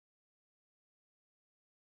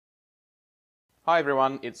Hi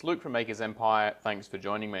everyone, it's Luke from Makers Empire. Thanks for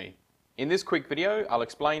joining me. In this quick video, I'll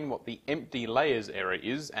explain what the empty layers error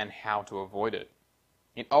is and how to avoid it.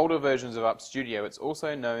 In older versions of UpStudio, it's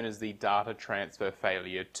also known as the data transfer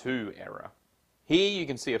failure 2 error. Here you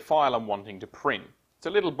can see a file I'm wanting to print. It's a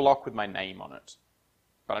little block with my name on it.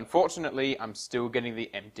 But unfortunately, I'm still getting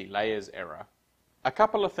the empty layers error. A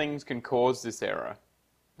couple of things can cause this error,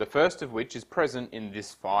 the first of which is present in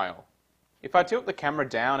this file. If I tilt the camera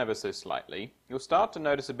down ever so slightly, you'll start to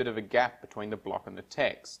notice a bit of a gap between the block and the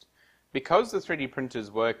text. Because the 3D printers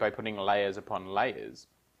work by putting layers upon layers,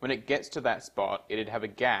 when it gets to that spot, it'd have a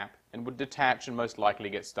gap and would detach and most likely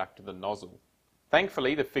get stuck to the nozzle.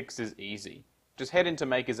 Thankfully, the fix is easy. Just head into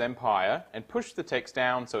Makers Empire and push the text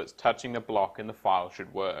down so it's touching the block and the file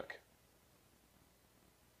should work.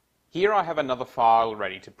 Here I have another file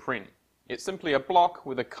ready to print. It's simply a block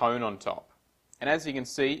with a cone on top. And as you can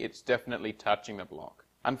see, it's definitely touching the block.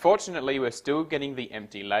 Unfortunately, we're still getting the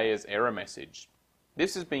empty layers error message.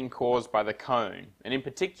 This is being caused by the cone, and in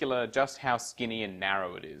particular, just how skinny and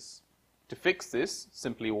narrow it is. To fix this,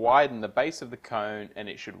 simply widen the base of the cone and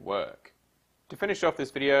it should work. To finish off this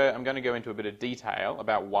video, I'm going to go into a bit of detail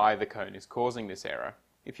about why the cone is causing this error.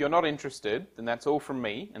 If you're not interested, then that's all from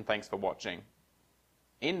me, and thanks for watching.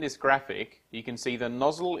 In this graphic, you can see the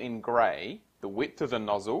nozzle in grey, the width of the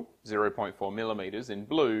nozzle, 0.4 millimeters, in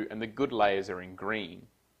blue, and the good layers are in green.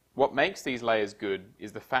 What makes these layers good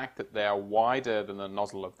is the fact that they are wider than the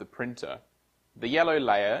nozzle of the printer. The yellow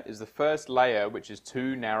layer is the first layer which is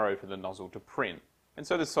too narrow for the nozzle to print, and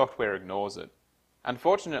so the software ignores it.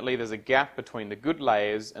 Unfortunately, there's a gap between the good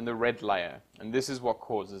layers and the red layer, and this is what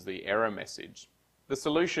causes the error message. The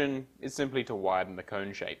solution is simply to widen the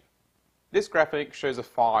cone shape. This graphic shows a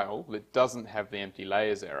file that doesn't have the empty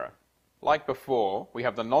layers error. Like before, we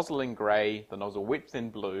have the nozzle in grey, the nozzle width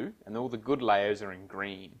in blue, and all the good layers are in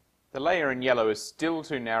green. The layer in yellow is still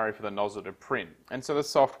too narrow for the nozzle to print, and so the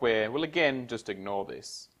software will again just ignore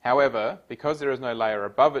this. However, because there is no layer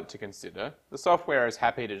above it to consider, the software is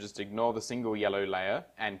happy to just ignore the single yellow layer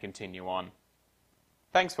and continue on.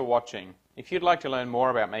 Thanks for watching. If you'd like to learn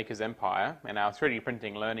more about Makers Empire and our 3D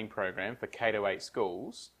printing learning program for K-8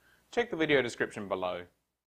 schools, check the video description below.